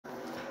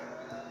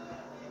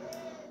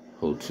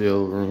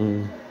Hotel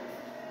room.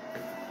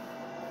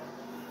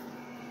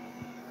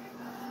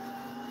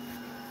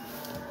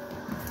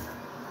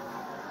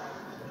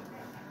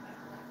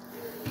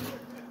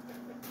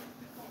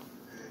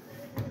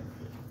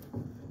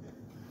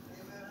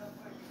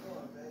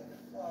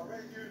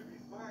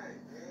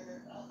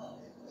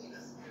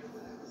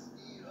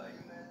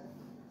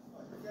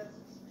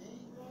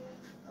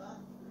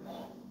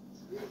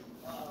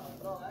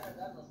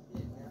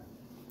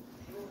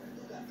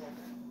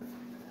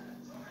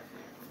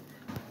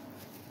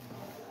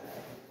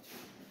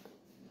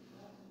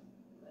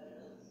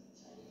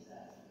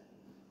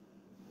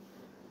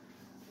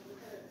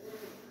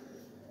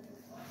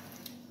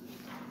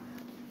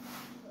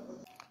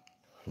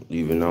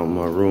 Leaving out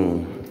my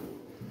room,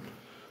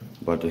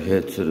 about to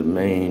head to the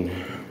main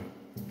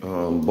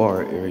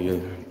bar area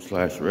 /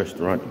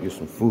 restaurant to get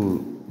some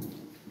food.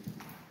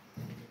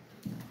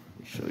 Let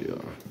me show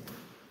y'all.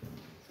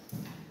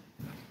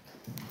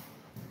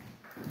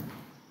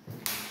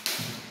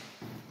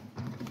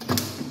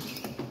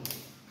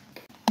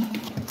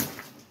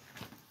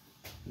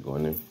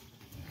 Going in.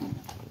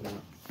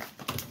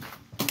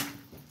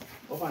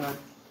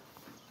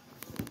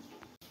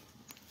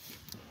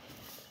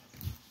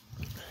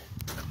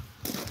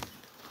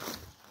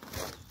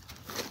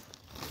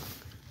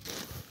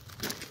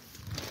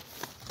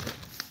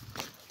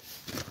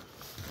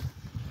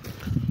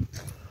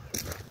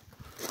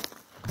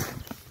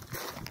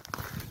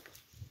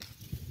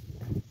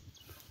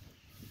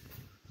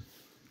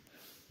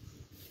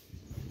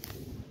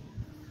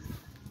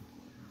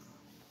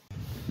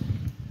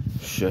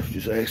 Chef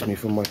just asked me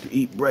if I'm about to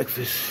eat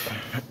breakfast.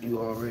 You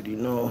already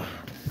know.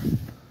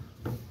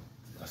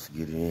 Let's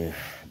get it in.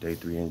 Day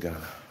 3 in Ghana.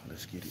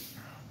 Let's get it.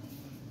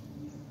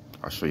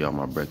 I'll show y'all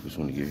my breakfast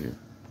when we get here.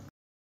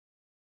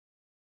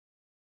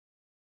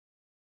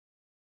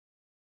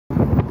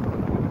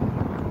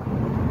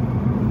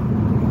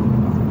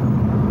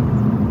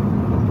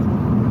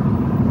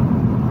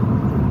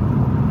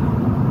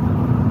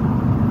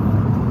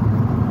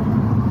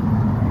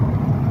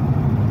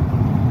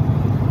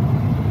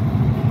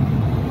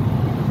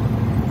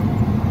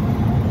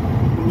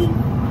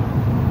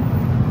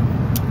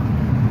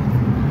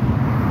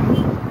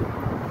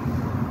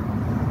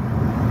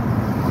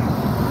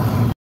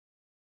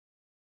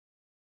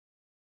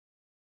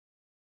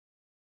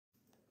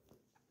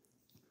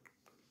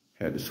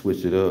 Had to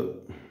switch it up.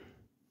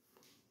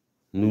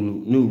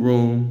 New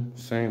room,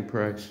 same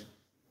price.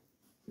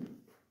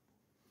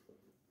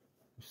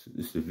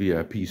 This is the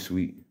VIP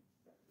suite.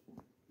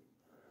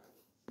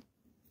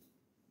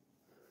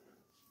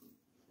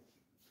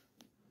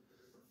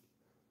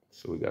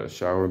 So we got a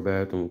shower and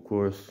bathroom, of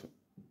course.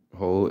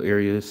 Whole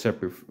area is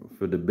separate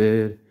for the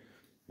bed.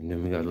 And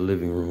then we got a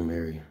living room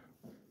area.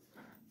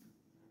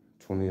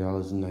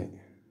 $20 a night.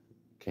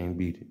 Can't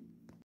beat it.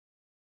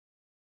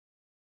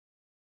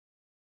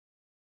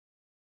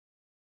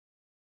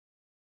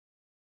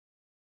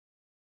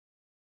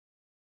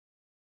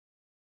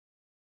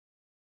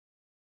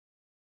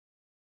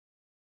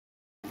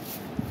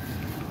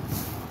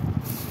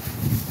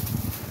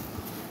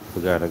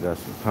 Forgot I got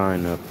some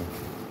pineapple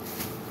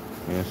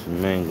and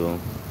some mango.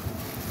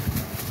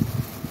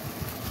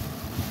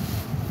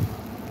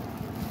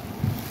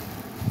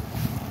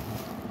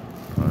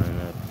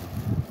 Pineapple.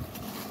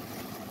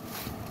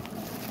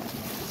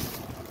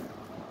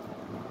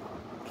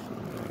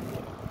 Some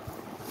mango.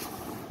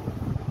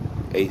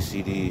 8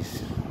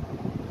 CDs.